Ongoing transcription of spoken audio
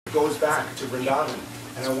goes back to Vrindavan.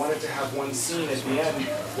 And I wanted to have one scene at the end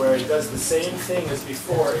where it does the same thing as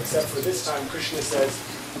before, except for this time Krishna says,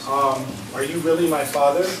 are you really my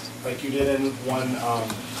father? Like you did in one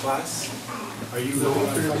class? Are you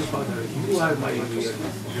really my father? You are my father.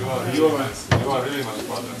 You are really my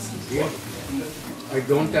father. I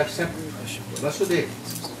don't accept Vasudeva.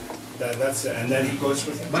 That's it. And then he goes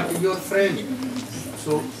with him. But your friend.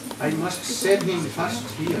 So I must save him first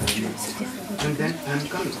here. And then I am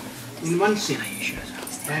coming. In one scene.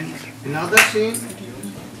 And another scene,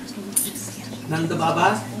 Nanda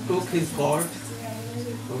Baba took his god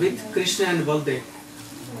with Krishna and Baldev.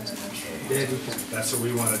 There we can. That's what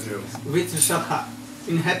we want to do. With Sakha,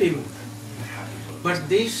 in happy mood. But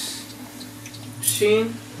this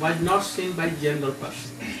scene was not seen by general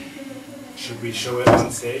person. Should we show it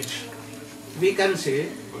on stage? We can say,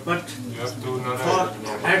 but for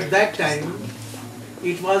at that time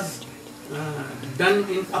it was done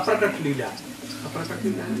in Aprakat Leela.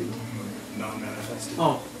 Non-manifested.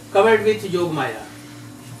 Oh, covered with Yog Maya.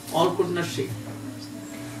 All could not see.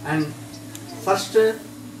 And first,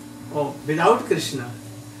 without Krishna,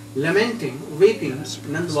 lamenting, weeping,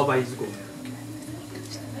 Nanda Baba is going.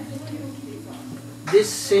 This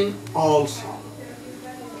scene also.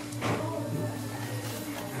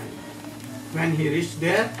 When he reached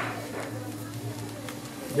there,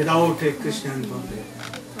 without Krishna and Baba,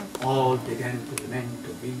 all began to lament,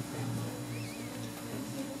 to weep.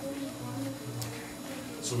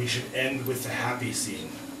 So we should end with the happy scene.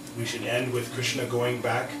 We should end with Krishna going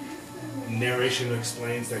back. Narration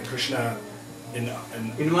explains that Krishna in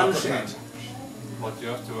one scene. But you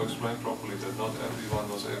have to explain properly that not everyone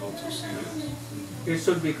was able to see this. It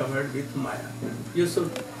should be covered with Maya. You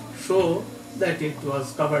should show that it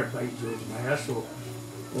was covered by Yog Maya, so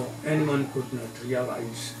anyone could not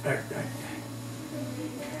realize at that time.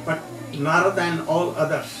 But Narada and all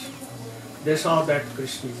others, they saw that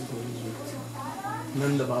Krishna is going with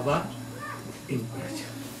Nanda Baba in Badger.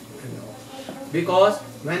 Because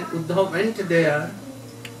when Uddhav went there,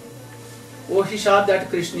 he saw that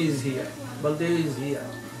Krishna is here, Baldev is here,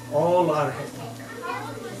 all are happy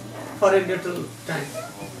for a little time.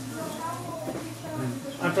 And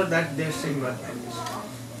after that they sing what they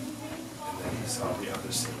And then he saw the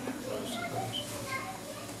other scene.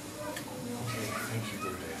 Okay, thank you,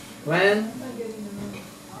 Gurudev. When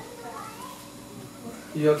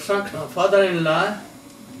your father-in-law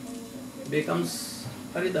becomes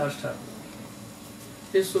Haridas Thakur,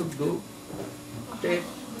 he should take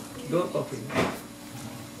door coffee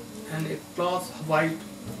and a cloth white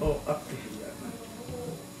up to here.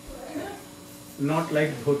 Not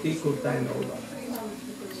like dhoti, kurta and all that.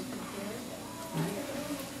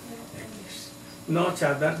 Like this. No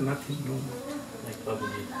chadar, nothing, no. Like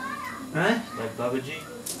Babaji. Like Babaji?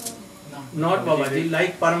 Not Babaji,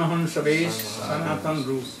 like Paramahansa Vesh, Sanatan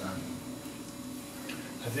Roop.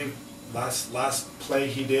 I think last play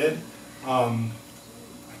he did, I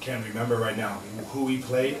can't remember right now who he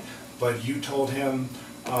played, but you told him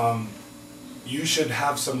you should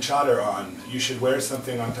have some chadar on, you should wear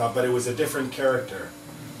something on top, but it was a different character.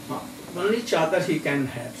 Only chadar he can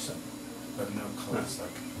have some. But no clothes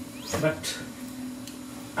like. But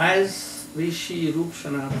as we see Roop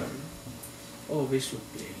Sanatan, we should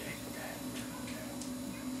play like that.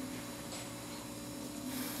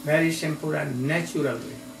 Very simple and natural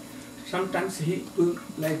way. Sometimes he do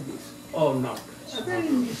like this. Not. Very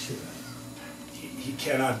natural. He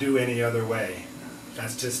cannot do any other way.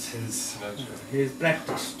 That's just his. He is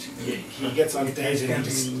practiced. He gets on stage and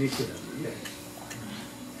he just. Natural. Yes.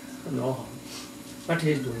 No harm. But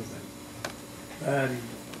he is doing well. Very.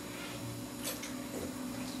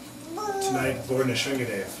 Tonight, Lord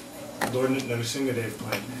Nrsingadev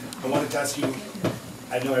played. I wanted to ask you,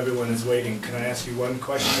 I know everyone is waiting, can I ask you one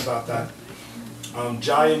question about that?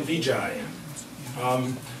 Jai and Vijay.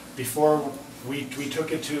 Before we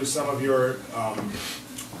took it to some of your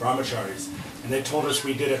brahmacharis, and they told us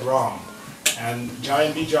we did it wrong. And Jai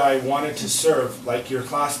and Vijay wanted to serve like your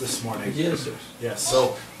class this morning. Yes, sir. Yes,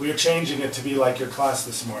 so we are changing it to be like your class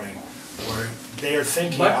this morning, where they are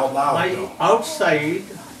thinking But out loud. by outside,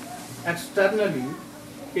 externally,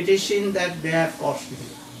 it is seen that they are costly.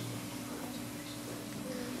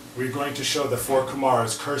 We're going to show the four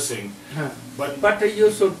Kumars cursing, But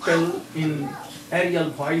you should tell in aerial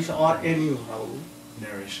voice or anyhow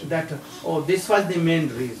narration. that, this was the main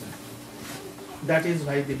reason. That is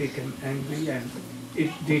why they became angry and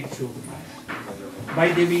it did Yog Maya.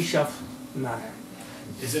 By the wish of Narayan.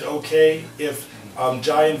 Is it okay if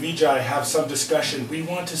Jai and Vijay have some discussion? We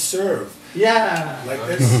want to serve. Yeah. Like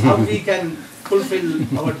this? How we can fulfill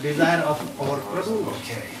our desire of our Prabhu.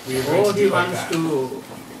 Okay. We are going to He do like wants that. to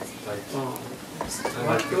And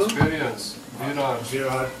What to? experience, Virat.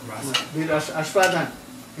 Virat Rasa. Viras Aswadan,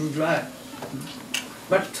 enjoy.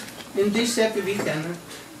 But in this shape we cannot.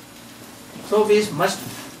 So we must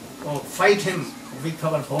fight him with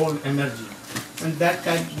our whole energy. And that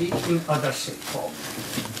can be in other shape form.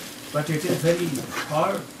 But it is very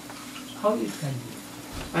hard. How it can be?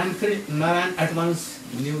 And Narayan at once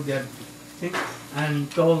knew that thing and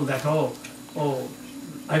told that, oh,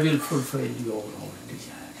 I will fulfill your all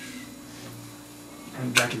desires.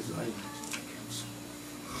 And that is why.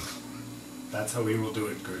 That's how we will do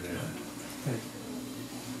it, Gurudev.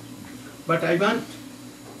 But I want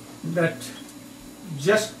that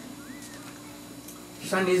just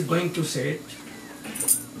sun is going to set,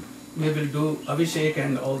 we will do Abhishek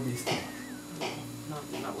and all these things.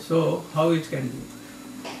 So how it can be?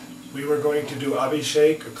 We were going to do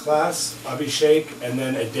Abhishek, a class, Abhishek, and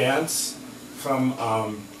then a dance from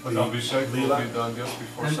But Abhishek will be done just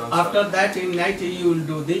before And sunset. after that in night you will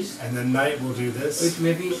do this. And then night we'll do this. It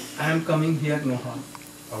may be I am coming here, no harm.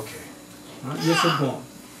 Okay. You should go on,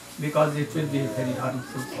 because it will be very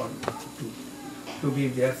harmful for me to be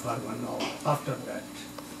there for 1 hour after that.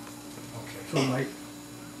 Okay. So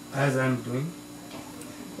as I am doing,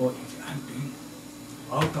 I am doing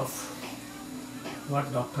out of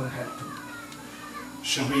what doctor had to.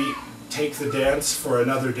 Should we take the dance for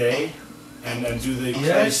another day and do the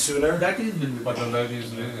play sooner? That is will be. But the lady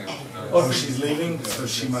is leaving. Oh, she's leaving, so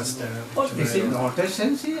she must. Oh, this is not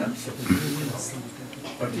essential.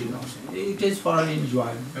 But it is for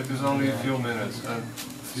enjoyment. It is only a few minutes, and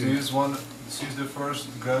she is the first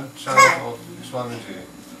grandchild of Swamiji.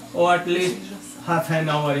 Or at least half an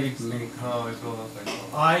hour it may. No, it will not take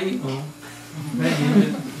long. I know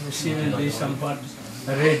when she will be somewhat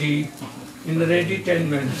ready. In ready 10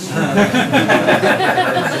 minutes. She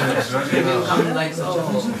will come like so.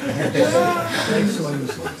 Like so and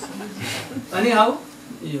so. Anyhow,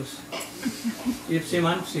 yes. If she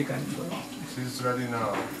wants, she can do. She's ready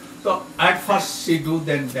now. So at first she do,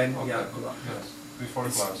 then Okay. yeah. Yes, before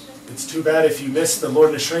class. It's too bad if you missed the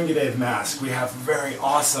Lord Nishringadev mask. We have very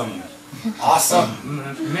awesome.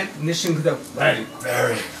 Met Nishingadev. Very.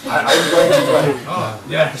 Very. I'm going to play.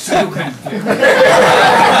 Yes, you can play.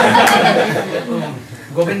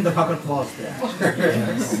 Govinda Bhagat was there.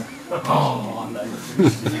 Oh,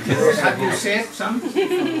 nice. Have you saved some?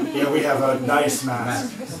 Yeah, we have a nice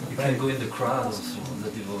mask. You can go in the crowd also,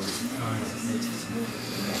 the devotees.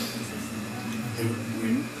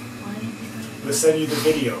 We'll send you the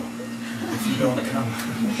video if you don't come.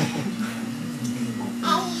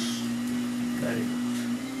 Very good.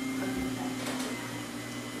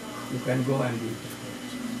 You can go and eat.